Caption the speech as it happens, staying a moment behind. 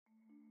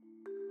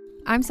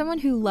I'm someone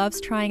who loves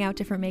trying out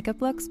different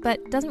makeup looks,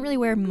 but doesn't really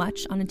wear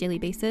much on a daily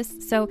basis,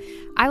 so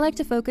I like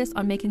to focus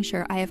on making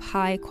sure I have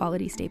high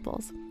quality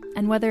staples.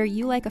 And whether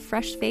you like a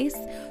fresh face,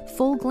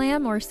 full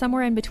glam, or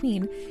somewhere in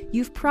between,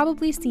 you've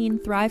probably seen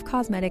Thrive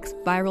Causemetics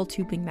Viral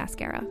Tubing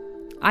Mascara.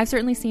 I've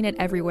certainly seen it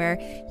everywhere.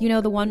 You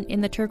know, the one in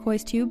the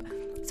turquoise tube?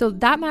 So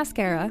that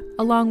mascara,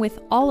 along with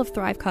all of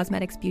Thrive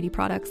Causemetics beauty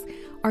products,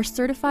 are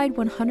certified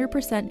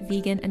 100%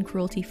 vegan and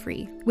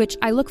cruelty-free, which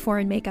I look for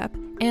in makeup,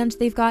 and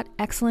they've got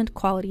excellent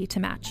quality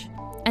to match.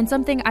 And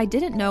something I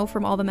didn't know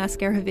from all the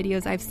mascara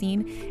videos I've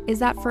seen is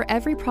that for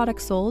every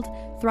product sold,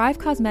 Thrive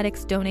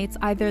Causemetics donates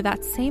either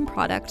that same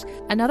product,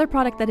 another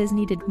product that is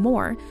needed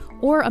more,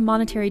 or a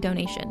monetary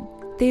donation.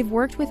 They've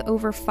worked with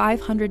over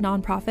 500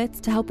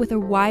 nonprofits to help with a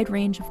wide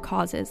range of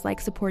causes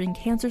like supporting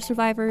cancer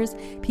survivors,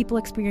 people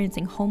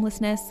experiencing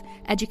homelessness,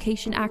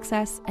 education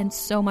access, and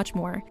so much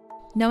more.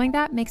 Knowing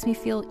that makes me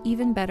feel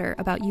even better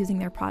about using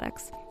their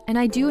products. And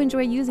I do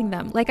enjoy using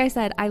them. Like I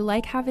said, I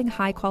like having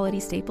high quality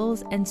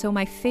staples, and so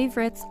my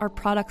favorites are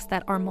products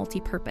that are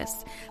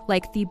multi-purpose,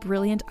 like the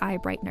Brilliant Eye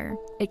Brightener.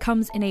 It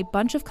comes in a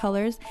bunch of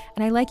colors,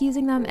 and I like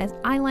using them as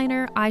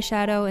eyeliner,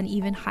 eyeshadow, and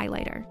even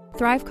highlighter.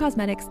 Thrive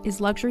Causemetics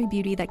is luxury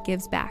beauty that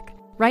gives back.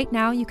 Right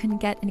now, you can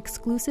get an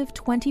exclusive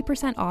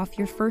 20% off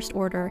your first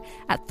order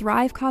at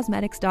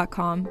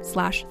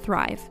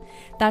thrivecausemetics.com/thrive.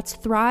 That's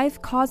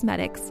Thrive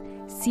Causemetics,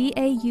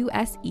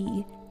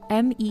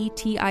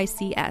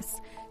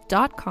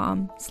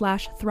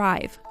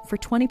 CAUSEMETICS.com/thrive for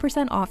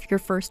 20% off your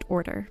first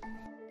order.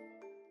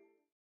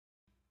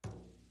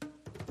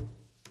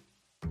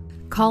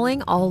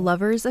 Calling all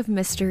lovers of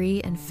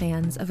mystery and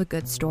fans of a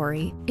good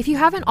story. If you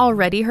haven't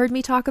already heard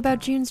me talk about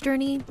June's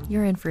Journey,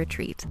 you're in for a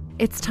treat.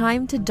 It's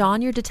time to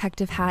don your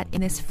detective hat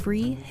in this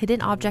free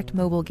hidden object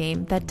mobile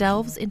game that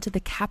delves into the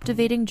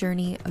captivating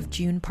journey of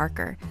June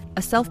Parker,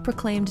 a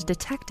self-proclaimed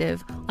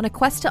detective on a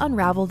quest to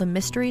unravel the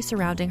mystery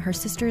surrounding her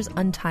sister's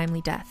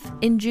untimely death.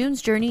 In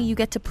June's Journey, you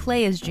get to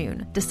play as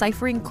June,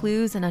 deciphering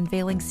clues and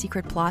unveiling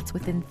secret plots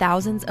within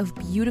thousands of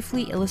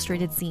beautifully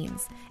illustrated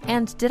scenes.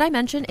 And did I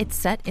mention it's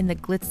set in the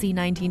glitzy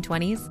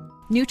 1920s?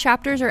 New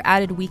chapters are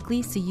added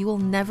weekly, so you will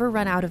never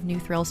run out of new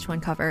thrills to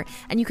uncover,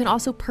 and you can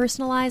also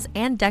personalize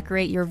and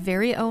decorate your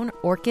very own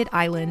Orchid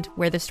Island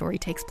where the story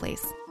takes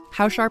place.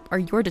 How sharp are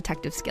your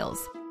detective skills?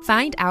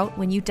 Find out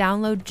when you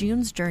download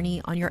June's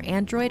Journey on your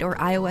Android or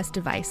iOS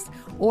device,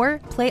 or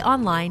play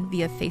online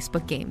via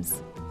Facebook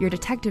Games. Your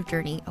detective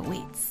journey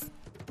awaits.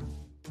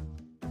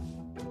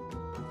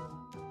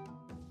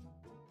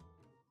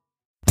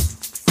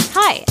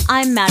 Hi,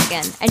 I'm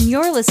Madigan, and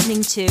you're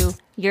listening to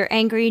Your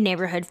Angry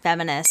Neighborhood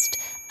Feminist,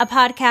 a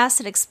podcast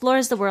that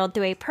explores the world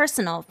through a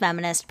personal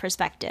feminist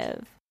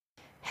perspective.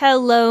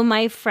 Hello,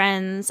 my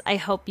friends. I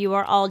hope you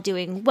are all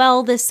doing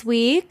well this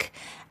week.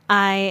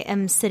 I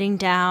am sitting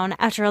down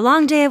after a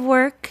long day of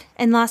work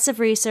and lots of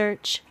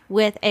research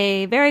with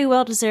a very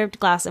well-deserved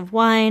glass of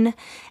wine,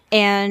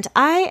 and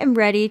I am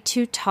ready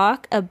to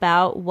talk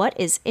about what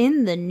is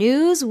in the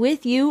news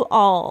with you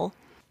all.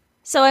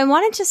 So I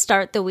wanted to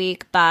start the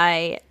week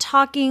by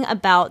talking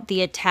about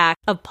the attack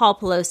of Paul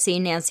Pelosi,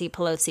 Nancy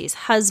Pelosi's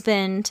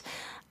husband.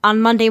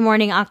 On Monday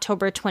morning,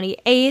 October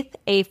 28th,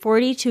 a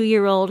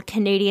 42-year-old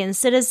Canadian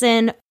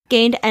citizen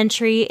gained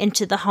entry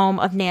into the home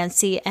of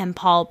Nancy and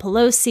Paul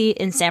Pelosi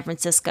in San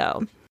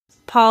Francisco.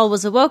 Paul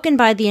was awoken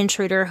by the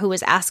intruder, who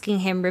was asking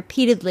him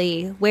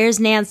repeatedly, "Where's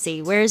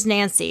Nancy? Where's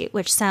Nancy?"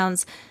 which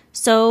sounds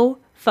so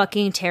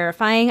fucking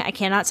terrifying. I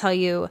cannot tell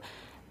you.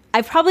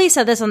 I've probably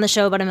said this on the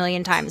show about a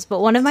million times, but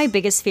one of my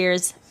biggest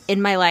fears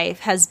in my life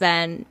has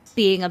been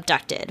being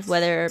abducted,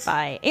 whether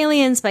by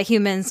aliens, by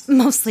humans,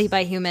 mostly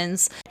by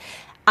humans.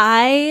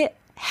 I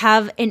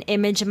have an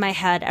image in my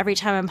head every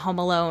time I'm home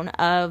alone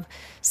of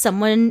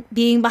someone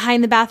being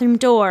behind the bathroom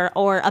door,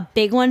 or a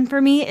big one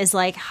for me is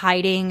like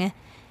hiding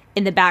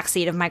in the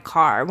backseat of my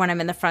car when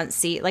I'm in the front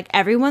seat. Like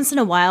every once in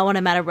a while when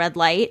I'm at a red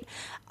light,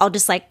 I'll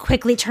just like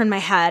quickly turn my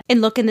head and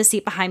look in the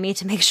seat behind me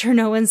to make sure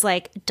no one's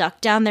like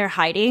ducked down there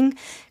hiding.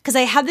 Because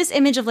I have this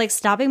image of like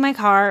stopping my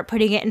car,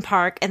 putting it in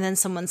park, and then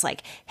someone's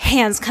like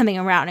hands coming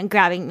around and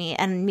grabbing me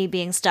and me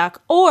being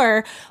stuck.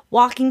 Or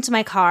walking to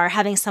my car,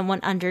 having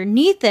someone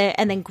underneath it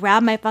and then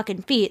grab my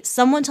fucking feet.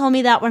 Someone told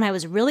me that when I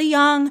was really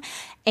young,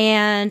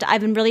 and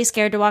I've been really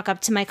scared to walk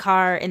up to my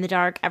car in the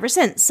dark ever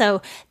since.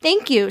 So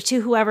thank you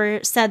to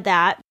whoever said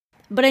that.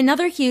 But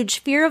another huge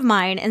fear of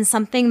mine, and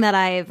something that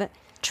I've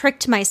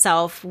tricked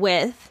myself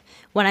with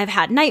when I've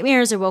had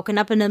nightmares or woken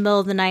up in the middle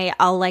of the night,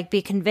 I'll like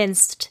be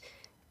convinced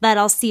that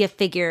I'll see a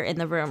figure in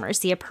the room or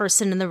see a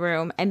person in the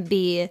room and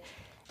be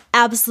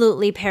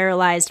absolutely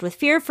paralyzed with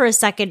fear for a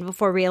second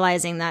before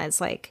realizing that it's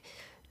like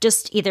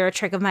just either a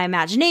trick of my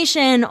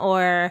imagination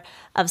or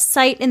of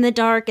sight in the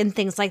dark and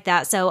things like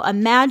that. So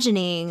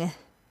imagining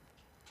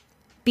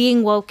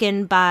being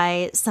woken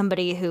by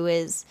somebody who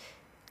is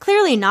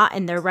clearly not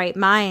in their right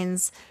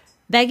minds,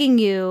 begging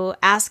you,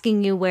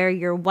 asking you where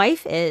your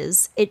wife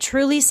is, it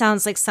truly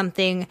sounds like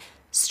something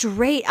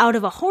straight out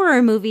of a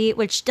horror movie,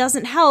 which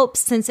doesn't help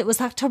since it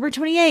was October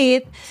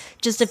 28th,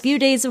 just a few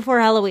days before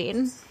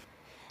Halloween.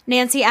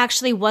 Nancy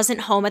actually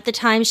wasn't home at the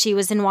time. She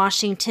was in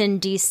Washington,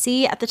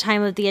 D.C. at the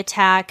time of the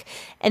attack,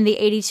 and the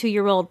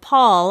 82-year-old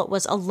Paul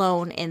was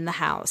alone in the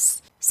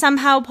house.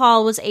 Somehow,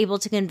 Paul was able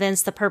to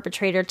convince the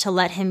perpetrator to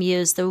let him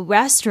use the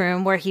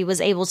restroom, where he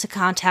was able to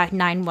contact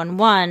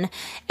 911,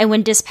 and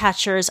when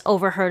dispatchers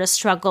overheard a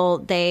struggle,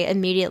 they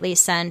immediately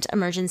sent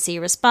emergency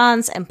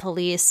response and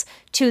police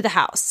to the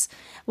house.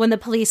 When the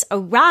police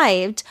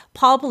arrived,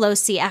 Paul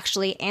Pelosi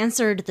actually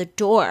answered the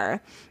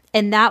door,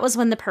 and that was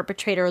when the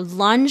perpetrator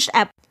lunged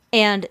up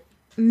and,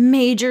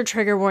 major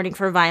trigger warning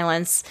for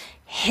violence,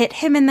 hit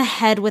him in the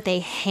head with a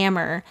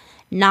hammer,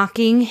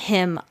 knocking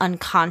him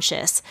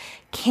unconscious.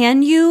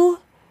 Can you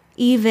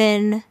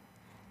even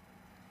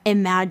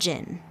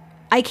imagine?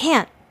 I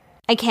can't,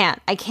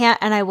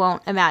 and I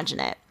won't imagine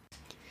it.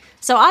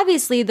 So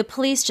obviously the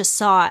police just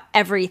saw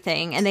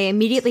everything, and they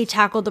immediately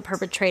tackled the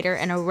perpetrator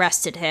and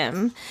arrested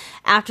him.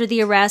 After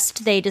the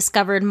arrest, they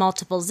discovered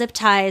multiple zip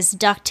ties,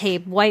 duct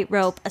tape, white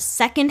rope, a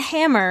second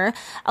hammer,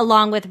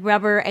 along with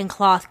rubber and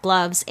cloth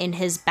gloves in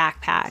his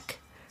backpack.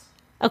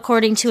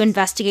 According to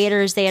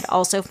investigators, they had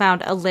also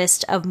found a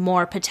list of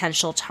more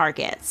potential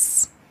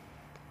targets.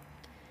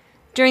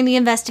 During the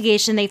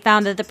investigation, they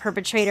found that the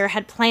perpetrator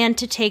had planned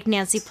to take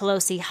Nancy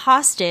Pelosi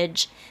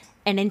hostage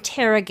and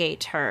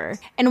interrogate her.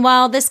 And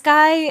while this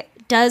guy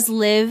does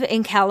live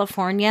in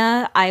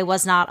California, I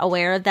was not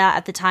aware of that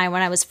at the time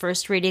when I was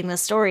first reading the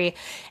story.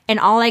 And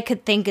all I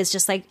could think is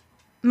just like,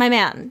 my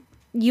man,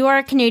 you are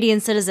a Canadian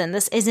citizen.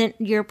 This isn't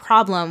your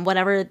problem,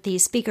 whatever the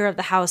Speaker of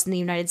the House in the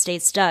United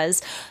States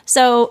does.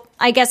 So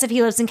I guess if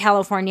he lives in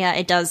California,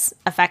 it does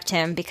affect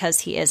him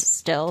because he is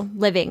still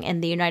living in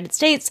the United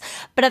States.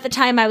 But at the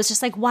time, I was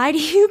just like, why do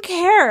you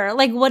care?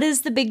 Like, what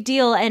is the big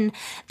deal? And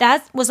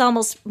that was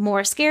almost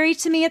more scary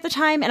to me at the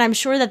time. And I'm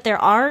sure that there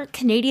are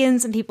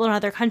Canadians and people in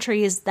other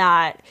countries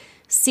that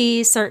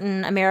see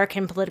certain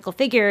American political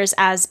figures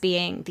as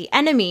being the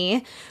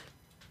enemy.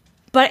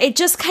 But it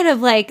just kind of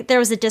like, there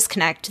was a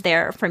disconnect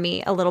there for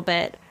me a little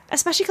bit,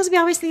 especially because we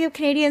always think of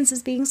Canadians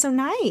as being so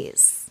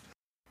nice.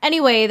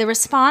 Anyway, the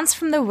response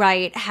from the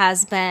right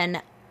has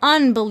been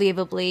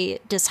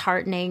unbelievably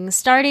disheartening,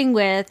 starting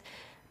with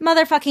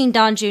motherfucking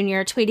Don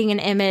Jr. tweeting an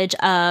image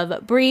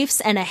of briefs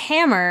and a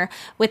hammer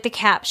with the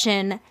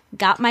caption,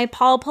 "Got my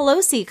Paul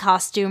Pelosi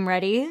costume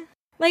ready."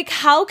 Like,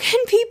 how can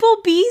people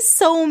be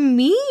so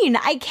mean?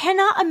 I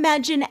cannot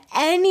imagine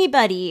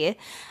anybody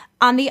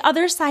on the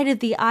other side of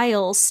the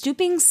aisle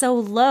stooping so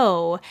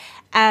low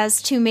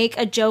as to make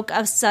a joke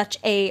of such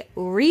a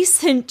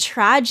recent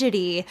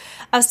tragedy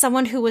of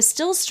someone who was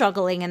still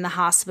struggling in the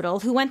hospital,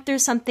 who went through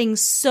something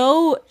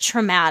so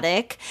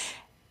traumatic,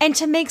 and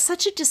to make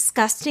such a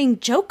disgusting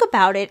joke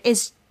about it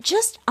is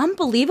just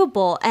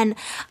unbelievable. And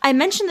I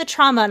mentioned the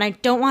trauma, and I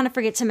don't want to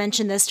forget to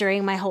mention this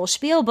during my whole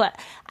spiel, but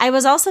I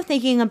was also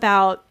thinking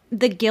about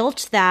the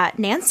guilt that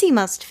Nancy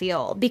must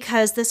feel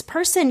because this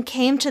person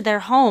came to their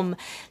home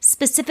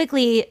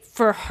specifically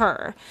for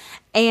her.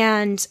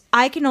 And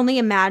I can only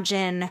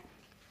imagine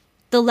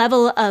the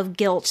level of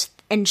guilt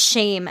and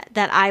shame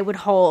that I would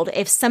hold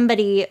if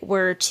somebody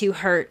were to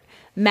hurt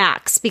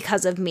Max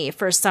because of me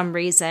for some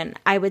reason.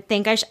 I would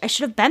think I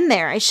should have been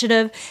there. I should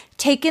have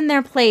taken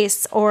their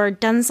place or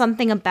done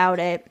something about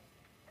it.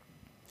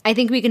 I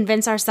think we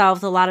convince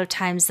ourselves a lot of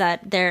times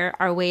that there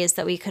are ways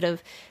that we could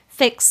have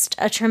fixed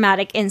a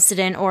traumatic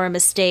incident or a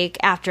mistake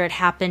after it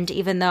happened,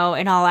 even though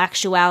in all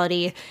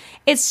actuality,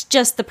 it's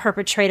just the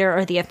perpetrator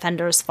or the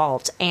offender's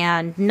fault,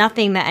 and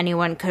nothing that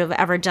anyone could have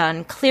ever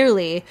done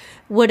clearly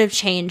would have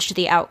changed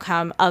the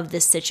outcome of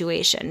this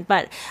situation.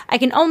 But I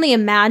can only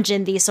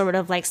imagine the sort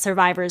of like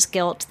survivor's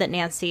guilt that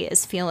Nancy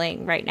is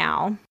feeling right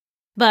now.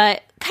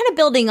 But kind of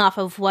building off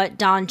of what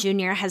Don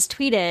Jr. has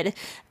tweeted,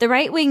 the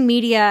right-wing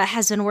media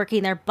has been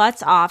working their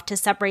butts off to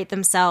separate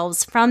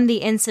themselves from the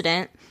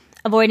incident,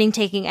 avoiding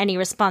taking any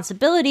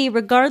responsibility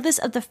regardless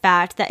of the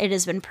fact that it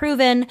has been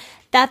proven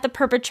that the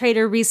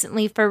perpetrator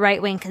recently for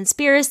right-wing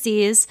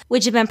conspiracies,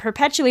 which have been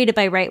perpetuated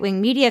by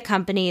right-wing media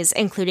companies,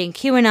 including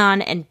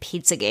QAnon and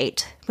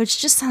Pizzagate, which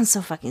just sounds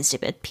so fucking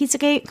stupid.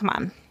 Pizzagate? Come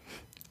on.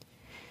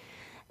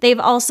 They've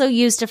also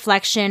used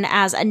deflection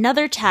as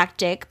another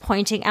tactic,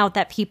 pointing out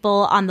that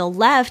people on the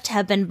left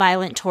have been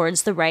violent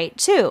towards the right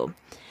too.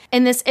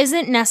 And this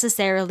isn't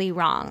necessarily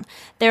wrong.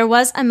 There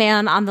was a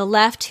man on the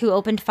left who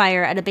opened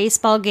fire at a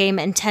baseball game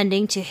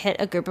intending to hit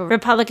a group of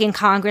Republican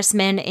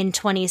congressmen in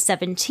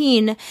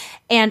 2017.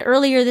 And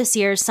earlier this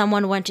year,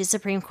 someone went to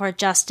Supreme Court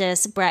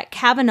Justice Brett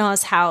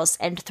Kavanaugh's house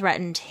and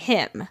threatened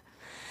him.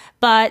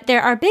 But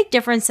there are big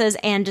differences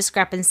and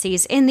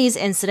discrepancies in these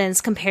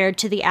incidents compared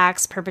to the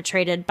acts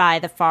perpetrated by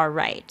the far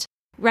right.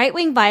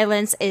 Right-wing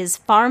violence is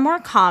far more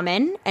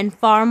common and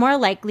far more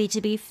likely to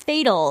be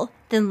fatal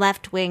than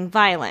left-wing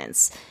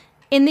violence.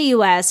 In the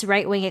U.S.,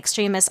 right-wing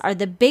extremists are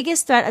the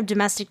biggest threat of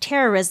domestic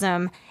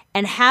terrorism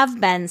and have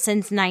been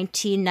since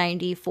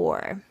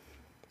 1994.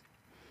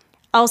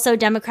 Also,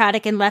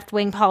 Democratic and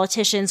left-wing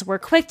politicians were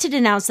quick to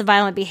denounce the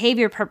violent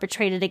behavior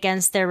perpetrated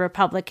against their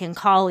Republican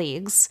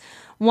colleagues.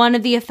 One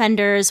of the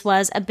offenders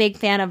was a big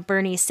fan of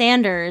Bernie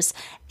Sanders,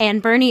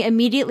 and Bernie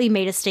immediately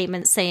made a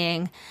statement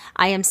saying,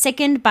 "I am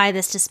sickened by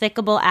this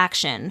despicable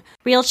action.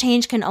 Real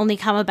change can only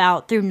come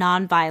about through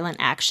nonviolent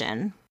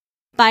action."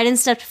 Biden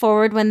stepped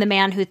forward when the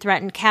man who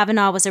threatened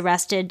Kavanaugh was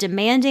arrested,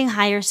 demanding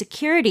higher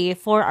security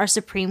for our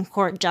Supreme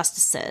Court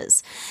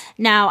justices.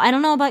 Now, I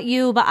don't know about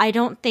you, but I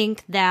don't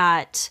think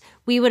that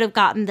we would have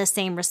gotten the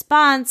same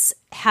response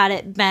had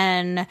it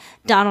been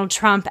Donald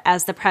Trump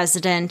as the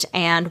president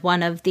and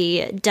one of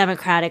the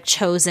Democratic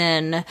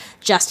chosen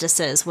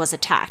justices was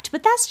attacked.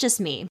 But that's just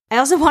me. I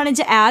also wanted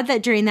to add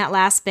that during that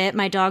last bit,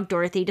 my dog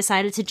Dorothy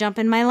decided to jump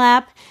in my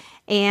lap,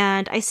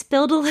 and I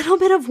spilled a little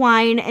bit of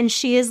wine, and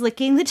she is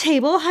licking the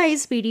table. Hi,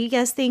 sweetie.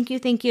 Yes, thank you,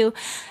 thank you.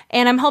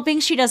 And I'm hoping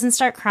she doesn't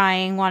start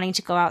crying, wanting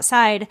to go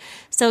outside.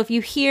 So if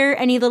you hear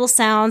any little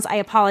sounds, I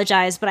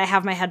apologize, but I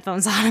have my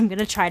headphones on. I'm going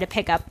to try to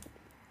pick up.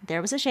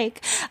 There was a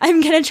shake.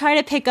 I'm going to try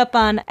to pick up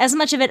on as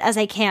much of it as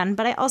I can,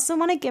 but I also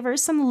want to give her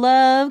some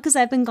love because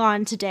I've been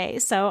gone today,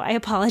 so I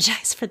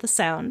apologize for the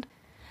sound.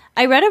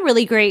 I read a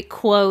really great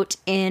quote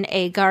in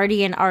a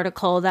Guardian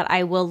article that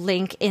I will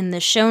link in the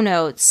show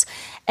notes,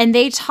 and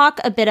they talk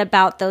a bit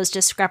about those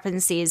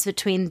discrepancies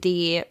between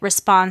the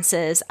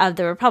responses of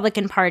the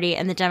Republican Party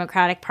and the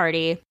Democratic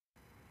Party.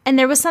 And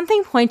there was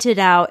something pointed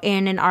out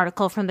in an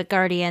article from the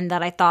Guardian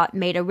that I thought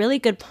made a really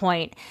good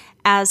point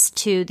as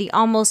to the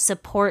almost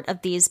support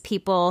of these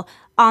people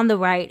on the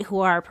right who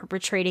are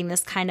perpetrating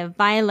this kind of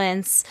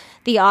violence.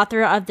 The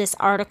author of this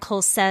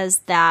article says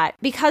that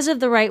because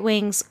of the right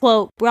wing's,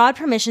 quote, broad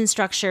permission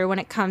structure when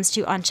it comes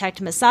to unchecked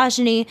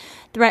misogyny,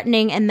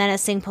 threatening and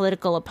menacing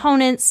political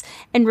opponents,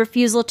 and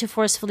refusal to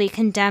forcefully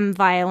condemn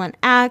violent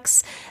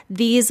acts,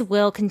 these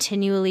will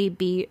continually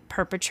be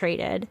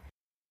perpetrated.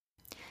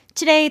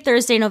 Today,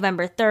 Thursday,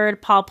 November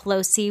 3rd, Paul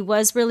Pelosi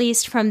was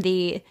released from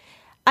the,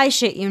 I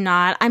shit you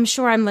not, I'm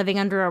sure I'm living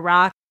under a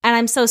rock, and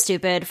I'm so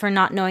stupid for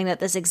not knowing that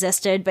this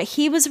existed, but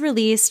he was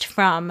released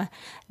from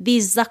the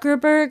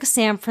Zuckerberg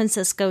San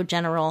Francisco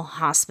General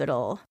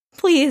Hospital.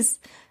 Please,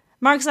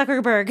 Mark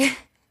Zuckerberg,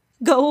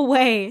 go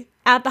away.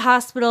 At the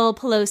hospital,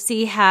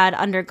 Pelosi had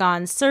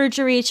undergone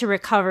surgery to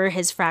recover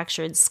his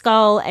fractured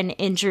skull and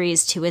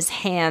injuries to his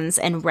hands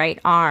and right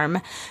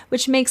arm,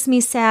 which makes me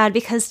sad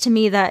because to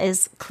me that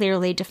is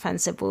clearly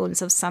defensive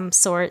wounds of some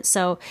sort.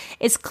 So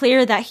it's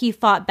clear that he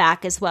fought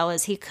back as well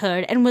as he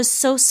could and was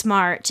so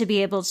smart to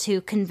be able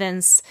to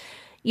convince,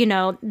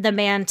 the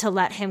man to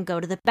let him go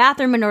to the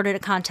bathroom in order to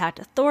contact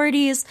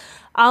authorities.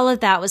 All of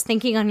that was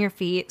thinking on your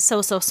feet.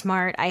 So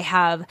smart. I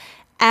have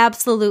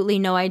absolutely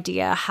no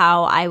idea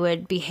how I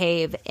would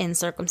behave in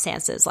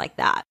circumstances like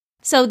that.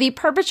 So the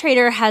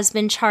perpetrator has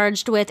been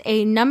charged with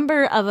a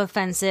number of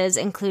offenses,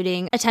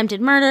 including attempted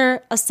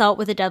murder, assault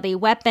with a deadly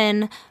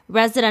weapon,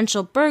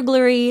 residential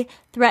burglary,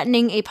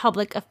 threatening a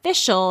public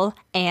official,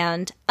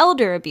 and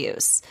elder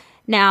abuse.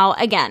 Now,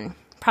 again,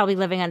 probably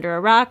living under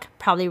a rock,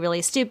 probably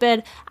really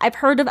stupid. I've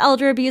heard of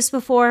elder abuse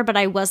before, but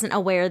I wasn't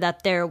aware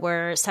that there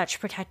were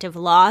such protective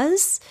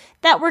laws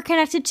that were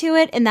connected to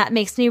it, and that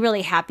makes me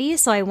really happy.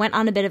 So I went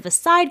on a bit of a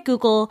side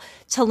Google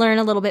to learn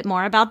a little bit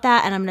more about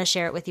that, and I'm going to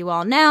share it with you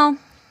all now.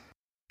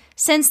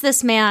 Since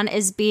this man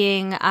is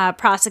being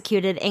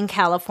prosecuted in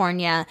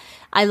California,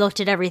 I looked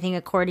at everything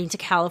according to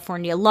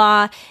California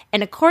law,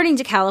 and according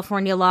to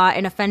California law,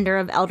 an offender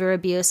of elder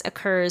abuse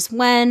occurs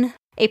when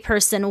a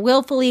person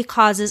willfully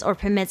causes or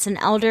permits an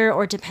elder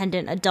or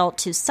dependent adult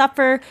to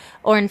suffer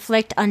or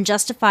inflict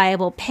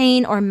unjustifiable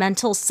pain or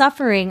mental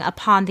suffering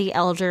upon the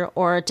elder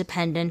or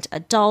dependent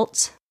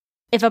adult.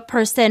 If a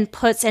person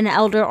puts an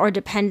elder or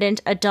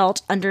dependent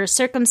adult under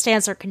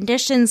circumstance or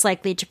conditions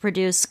likely to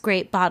produce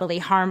great bodily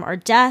harm or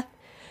death,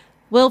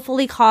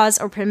 willfully cause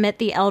or permit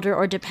the elder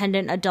or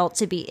dependent adult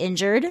to be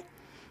injured,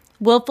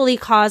 willfully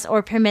cause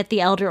or permit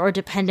the elder or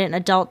dependent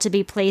adult to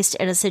be placed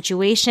in a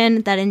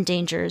situation that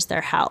endangers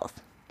their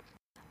health,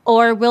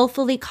 or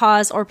willfully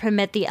cause or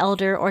permit the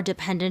elder or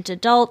dependent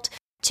adult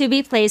to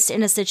be placed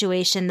in a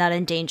situation that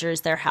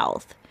endangers their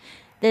health.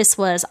 This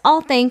was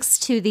all thanks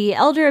to the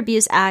Elder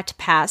Abuse Act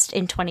passed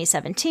in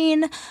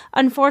 2017,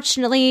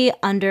 unfortunately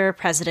under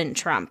President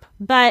Trump.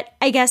 But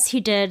I guess he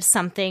did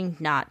something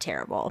not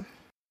terrible.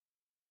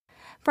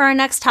 For our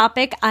next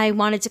topic, I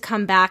wanted to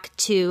come back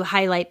to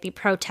highlight the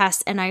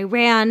protests in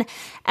Iran,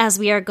 as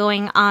we are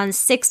going on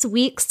 6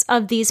 weeks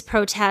of these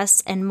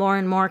protests and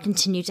more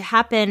continue to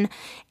happen.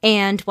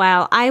 And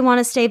while I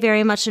want to stay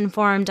very much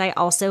informed, I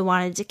also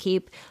wanted to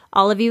keep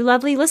all of you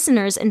lovely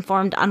listeners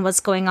informed on what's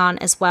going on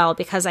as well,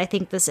 because I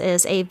think this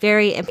is a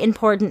very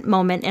important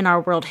moment in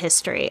our world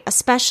history,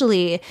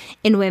 especially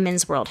in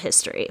women's world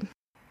history.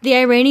 The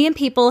Iranian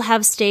people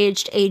have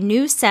staged a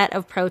new set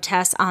of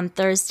protests on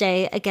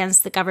Thursday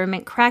against the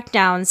government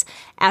crackdowns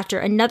after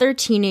another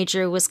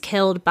teenager was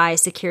killed by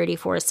security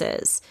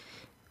forces.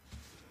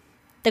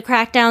 The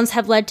crackdowns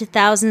have led to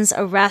thousands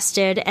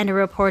arrested and a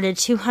reported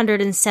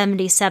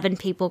 277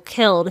 people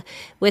killed,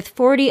 with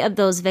 40 of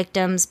those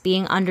victims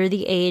being under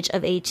the age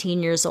of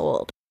 18 years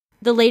old.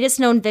 The latest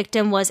known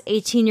victim was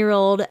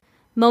 18-year-old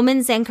Momin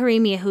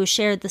Zankarimi, who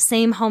shared the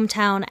same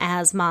hometown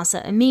as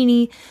Mahsa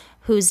Amini,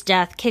 whose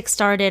death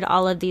kickstarted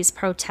all of these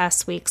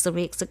protests weeks and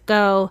weeks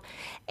ago,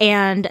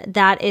 and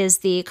that is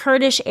the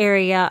Kurdish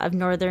area of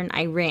northern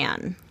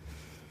Iran.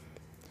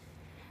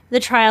 The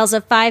trials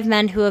of 5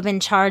 men who have been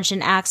charged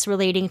in acts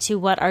relating to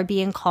what are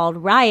being called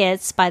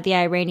riots by the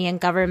Iranian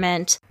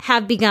government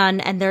have begun,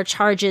 and their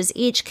charges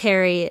each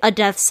carry a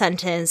death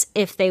sentence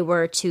if they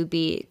were to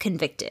be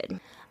convicted.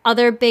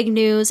 Other big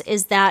news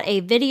is that a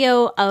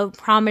video of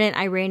prominent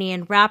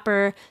Iranian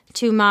rapper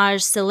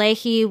Toomaj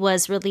Salehi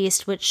was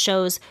released, which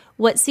shows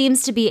what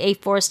seems to be a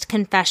forced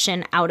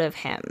confession out of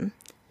him.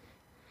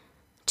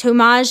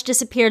 Toomaj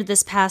disappeared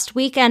this past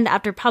weekend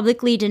after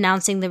publicly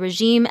denouncing the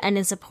regime and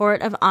in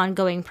support of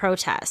ongoing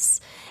protests.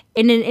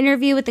 In an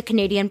interview with the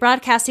Canadian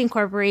Broadcasting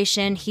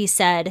Corporation, he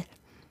said,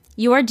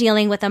 "You are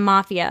dealing with a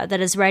mafia that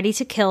is ready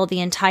to kill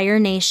the entire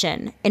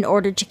nation in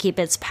order to keep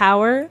its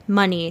power,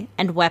 money,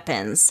 and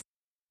weapons.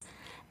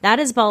 That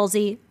is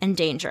ballsy and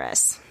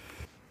dangerous."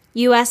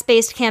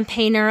 U.S.-based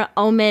campaigner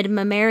Omid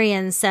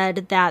Memarian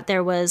said that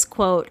there was,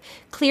 quote,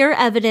 "clear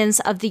evidence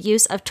of the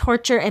use of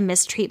torture and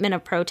mistreatment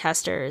of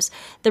protesters.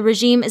 The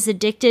regime is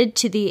addicted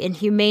to the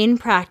inhumane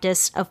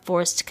practice of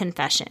forced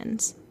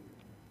confessions."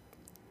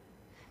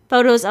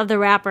 Photos of the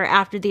rapper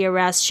after the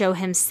arrest show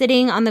him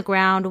sitting on the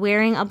ground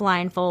wearing a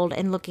blindfold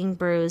and looking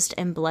bruised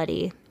and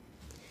bloody.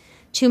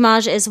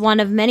 Toomaj is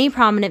one of many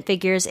prominent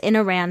figures in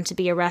Iran to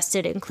be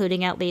arrested,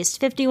 including at least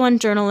 51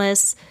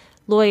 journalists,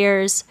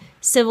 lawyers,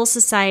 civil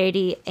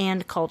society,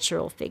 and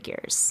cultural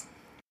figures.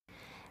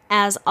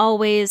 As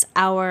always,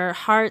 our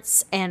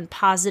hearts and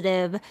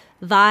positive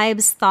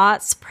vibes,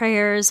 thoughts,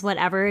 prayers,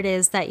 whatever it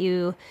is that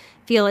you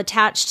feel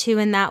attached to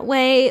in that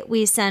way,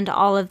 we send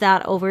all of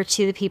that over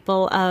to the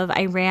people of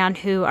Iran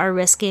who are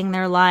risking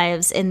their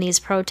lives in these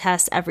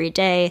protests every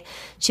day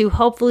to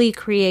hopefully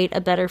create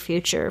a better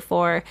future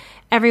for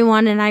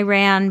everyone in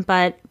Iran,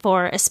 but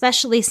for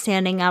especially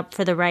standing up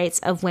for the rights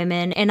of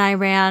women in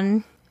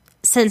Iran,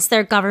 since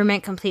their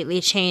government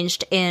completely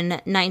changed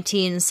in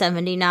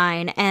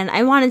 1979. And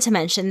I wanted to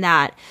mention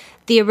that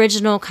the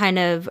original kind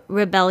of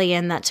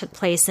rebellion that took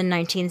place in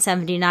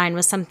 1979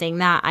 was something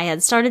that I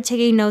had started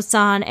taking notes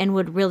on and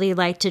would really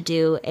like to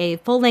do a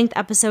full-length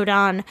episode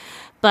on,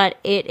 but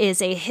it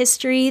is a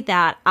history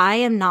that I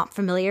am not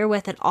familiar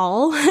with at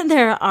all.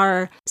 There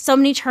are so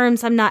many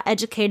terms I'm not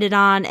educated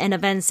on and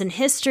events in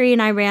history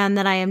in Iran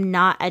that I am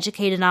not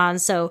educated on,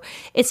 so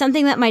it's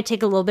something that might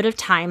take a little bit of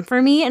time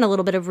for me and a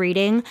little bit of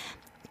reading.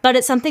 But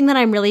it's something that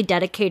I'm really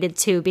dedicated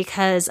to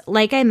because,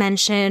 like I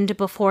mentioned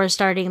before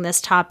starting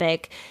this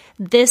topic,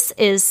 this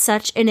is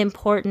such an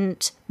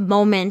important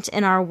moment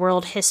in our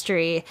world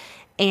history,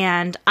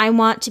 and I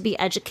want to be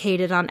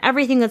educated on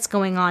everything that's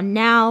going on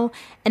now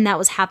and that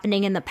was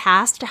happening in the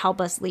past to help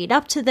us lead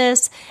up to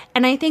this.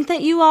 And I think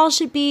that you all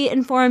should be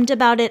informed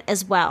about it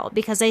as well,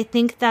 because I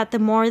think that the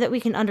more that we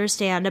can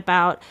understand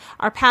about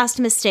our past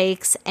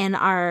mistakes and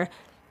our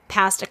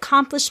past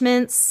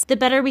accomplishments, the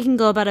better we can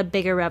go about a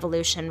bigger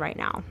revolution right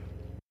now.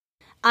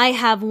 I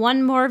have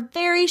one more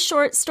very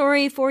short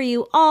story for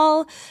you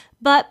all,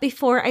 but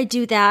before I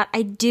do that,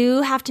 I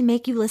do have to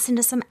make you listen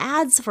to some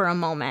ads for a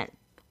moment.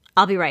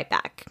 I'll be right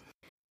back.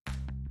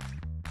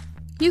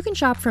 You can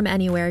shop from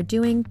anywhere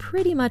doing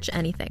pretty much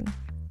anything.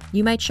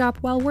 You might shop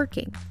while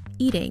working,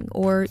 eating,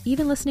 or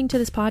even listening to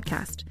this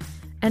podcast.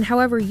 And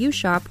however you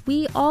shop,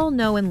 we all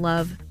know and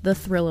love the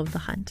thrill of the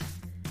hunt.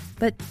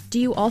 But do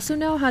you also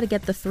know how to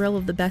get the thrill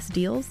of the best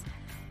deals?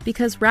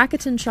 Because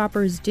Rakuten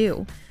shoppers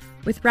do.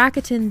 With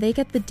Rakuten, they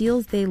get the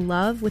deals they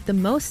love with the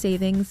most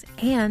savings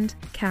and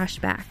cash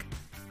back.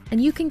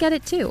 And you can get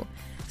it too.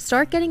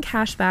 Start getting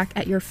cash back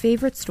at your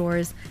favorite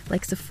stores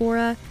like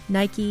Sephora,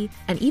 Nike,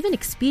 and even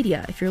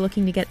Expedia if you're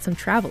looking to get some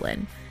travel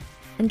in.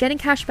 And getting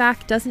cash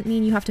back doesn't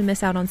mean you have to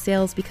miss out on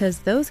sales, because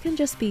those can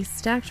just be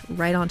stacked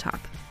right on top.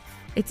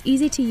 It's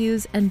easy to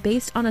use and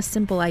based on a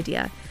simple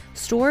idea.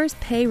 Stores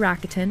pay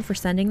Rakuten for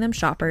sending them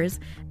shoppers,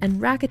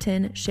 and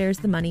Rakuten shares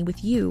the money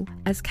with you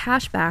as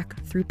cash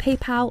back through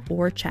PayPal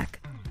or check.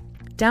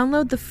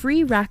 Download the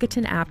free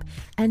Rakuten app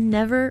and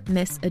never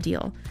miss a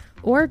deal.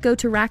 Or go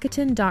to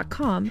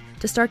Rakuten.com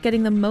to start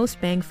getting the most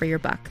bang for your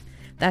buck.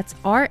 That's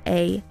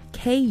Rakuten.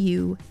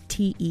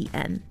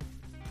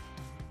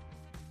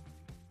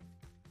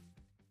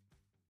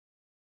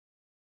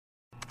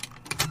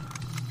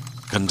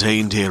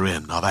 Contained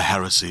herein are the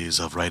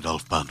heresies of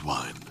Radolf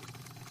Burntwine,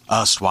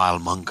 erstwhile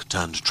monk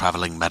turned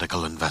traveling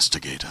medical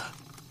investigator.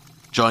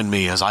 Join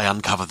me as I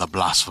uncover the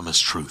blasphemous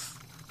truth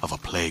of a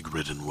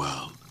plague-ridden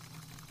world,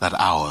 that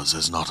ours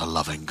is not a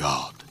loving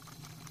God,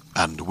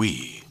 and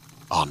we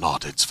are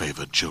not its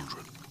favored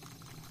children.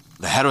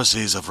 The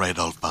heresies of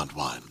Radolf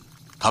Burntwine,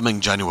 coming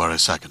January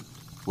 2nd,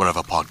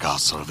 wherever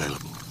podcasts are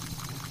available.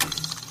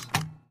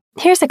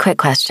 Here's a quick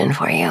question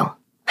for you.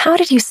 How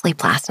did you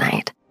sleep last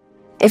night?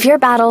 If your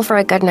battle for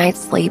a good night's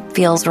sleep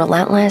feels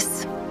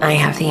relentless, I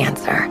have the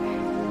answer.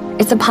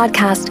 It's a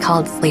podcast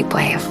called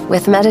Sleepwave,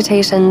 with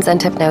meditations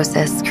and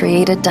hypnosis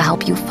created to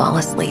help you fall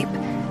asleep.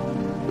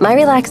 My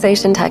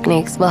relaxation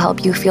techniques will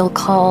help you feel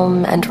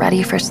calm and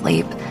ready for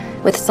sleep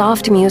with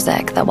soft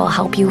music that will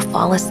help you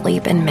fall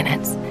asleep in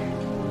minutes.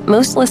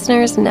 Most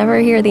listeners never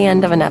hear the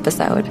end of an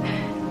episode.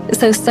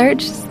 So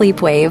search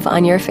Sleepwave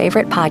on your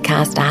favorite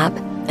podcast app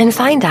and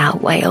find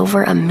out why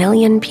over 1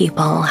 million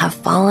people have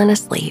fallen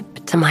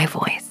asleep to my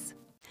voice.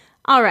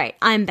 All right,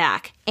 I'm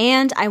back,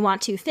 and I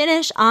want to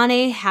finish on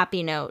a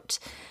happy note.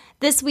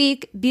 This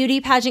week, beauty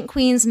pageant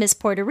queens Miss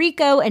Puerto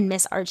Rico and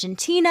Miss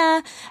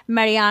Argentina,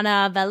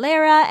 Mariana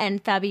Valera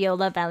and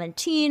Fabiola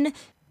Valentin,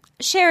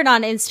 shared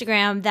on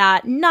Instagram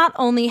that not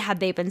only had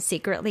they been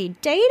secretly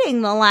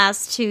dating the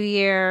last 2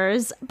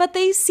 years, but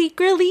they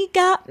secretly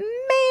got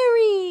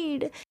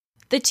married.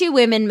 The two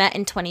women met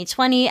in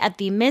 2020 at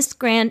the Miss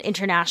Grand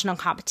International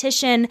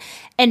competition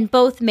and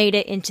both made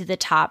it into the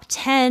top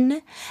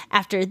 10.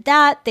 After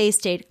that, they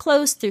stayed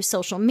close through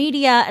social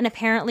media and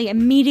apparently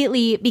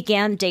immediately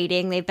began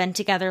dating. They've been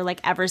together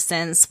ever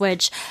since,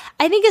 which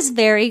I think is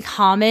very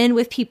common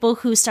with people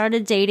who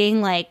started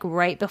dating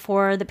right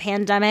before the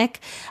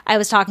pandemic. I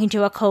was talking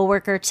to a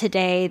coworker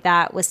today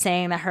that was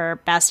saying that her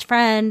best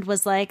friend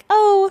was like,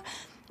 "Oh,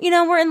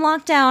 we're in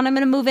lockdown. I'm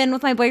going to move in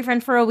with my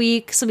boyfriend for a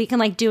week so we can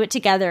do it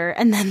together."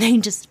 And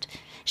then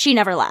she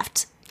never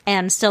left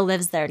and still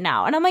lives there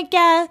now. And I'm like,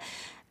 yeah,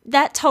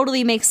 that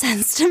totally makes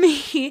sense to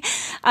me.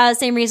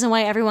 Same reason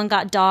why everyone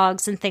got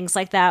dogs and things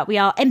like that.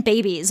 And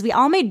babies. We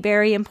all made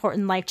very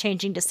important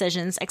life-changing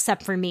decisions,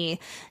 except for me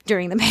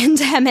during the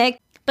pandemic.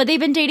 But they've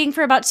been dating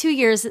for about 2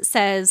 years, it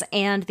says,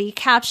 and the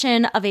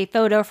caption of a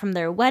photo from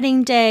their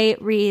wedding day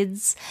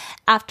reads,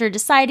 "After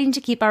deciding to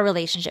keep our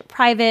relationship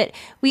private,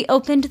 we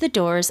opened the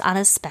doors on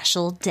a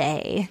special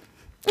day."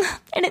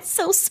 And it's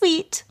so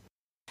sweet.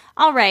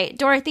 All right,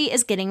 Dorothy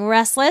is getting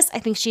restless. I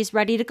think she's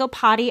ready to go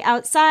potty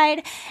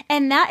outside.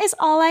 And that is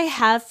all I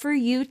have for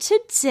you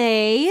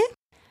today.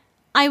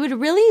 I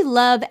would really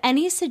love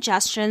any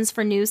suggestions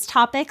for news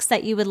topics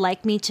that you would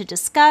like me to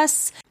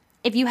discuss.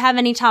 If you have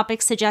any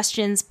topic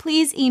suggestions,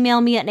 please email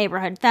me at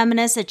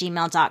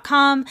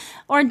neighborhoodfeminist@gmail.com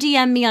or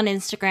DM me on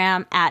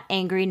Instagram at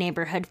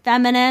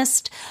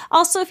angryneighborhoodfeminist.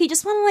 Also, if you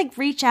just want to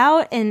reach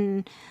out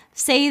and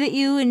say that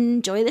you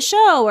enjoy the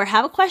show or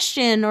have a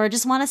question or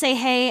just want to say,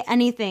 hey,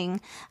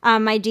 anything,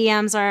 my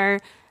DMs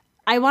are,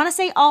 I want to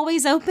say,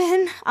 always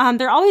open.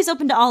 They're always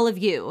open to all of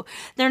you.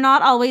 They're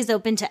not always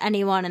open to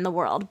anyone in the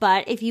world.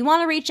 But if you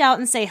want to reach out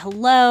and say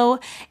hello,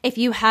 if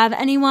you have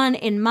anyone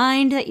in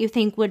mind that you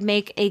think would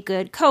make a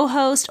good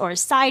co-host or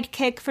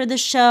sidekick for the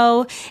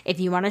show, if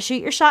you want to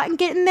shoot your shot and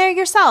get in there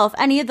yourself,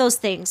 any of those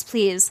things,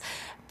 please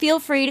feel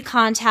free to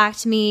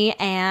contact me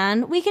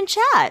and we can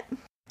chat.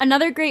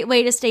 Another great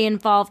way to stay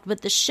involved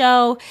with the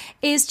show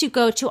is to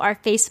go to our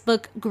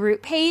Facebook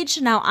group page.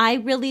 Now, I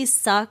really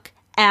suck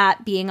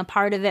at being a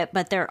part of it,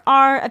 but there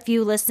are a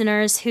few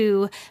listeners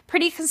who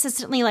pretty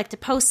consistently like to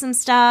post some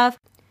stuff.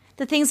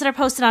 The things that are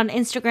posted on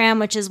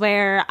Instagram, which is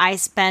where I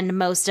spend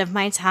most of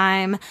my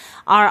time,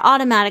 are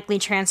automatically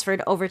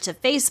transferred over to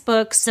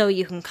Facebook, so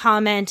you can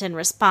comment and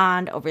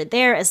respond over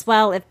there as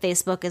well if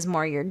Facebook is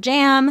more your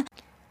jam.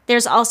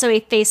 There's also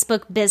a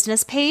Facebook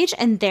business page,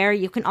 and there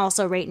you can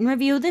also rate and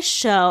review the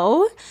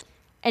show.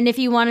 And if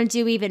you want to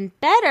do even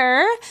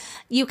better,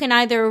 you can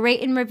either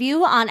rate and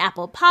review on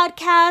Apple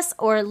Podcasts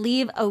or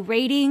leave a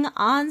rating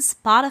on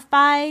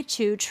Spotify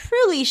to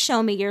truly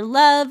show me your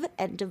love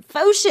and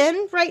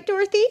devotion. Right,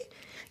 Dorothy?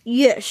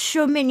 Yes,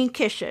 so many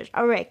kisses.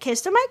 All right,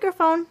 kiss the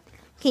microphone.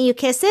 Can you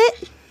kiss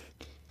it?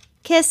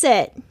 Kiss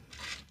it.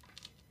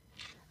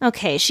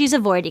 Okay, she's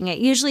avoiding it.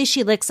 Usually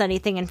she licks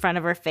anything in front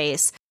of her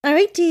face. All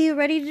right, Dee, you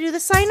ready to do the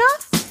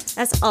sign-off?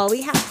 That's all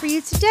we have for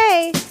you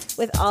today.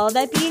 With all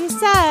that being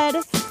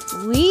said,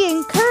 we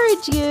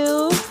encourage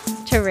you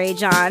to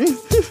rage on.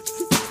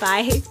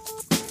 Bye.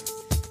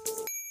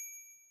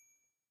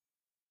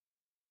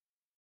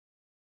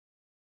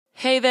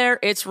 Hey there,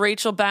 it's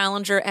Rachel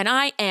Ballinger, and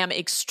I am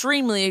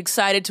extremely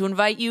excited to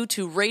invite you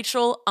to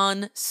Rachel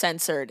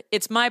Uncensored.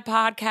 It's my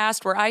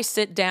podcast where I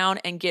sit down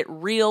and get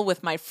real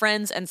with my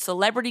friends and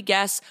celebrity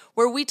guests,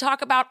 where we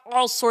talk about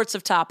all sorts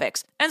of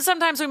topics. And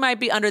sometimes we might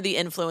be under the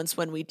influence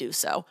when we do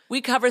so. We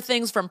cover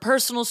things from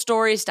personal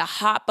stories to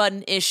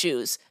hot-button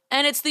issues.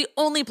 And it's the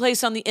only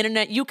place on the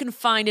internet you can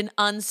find an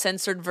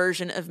uncensored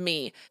version of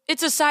me.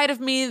 It's a side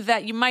of me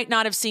that you might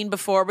not have seen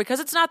before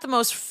because it's not the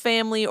most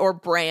family or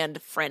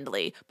brand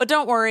friendly. But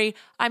don't worry,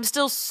 I'm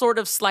still sort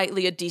of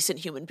slightly a decent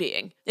human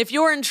being. If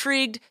you're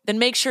intrigued, then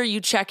make sure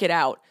you check it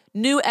out.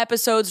 New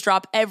episodes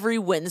drop every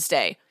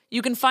Wednesday.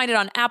 You can find it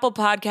on Apple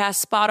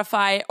Podcasts,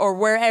 Spotify, or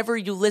wherever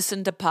you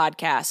listen to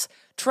podcasts.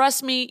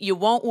 Trust me, you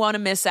won't want to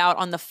miss out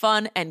on the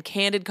fun and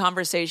candid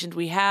conversations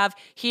we have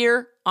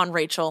here on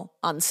Rachel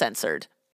Uncensored.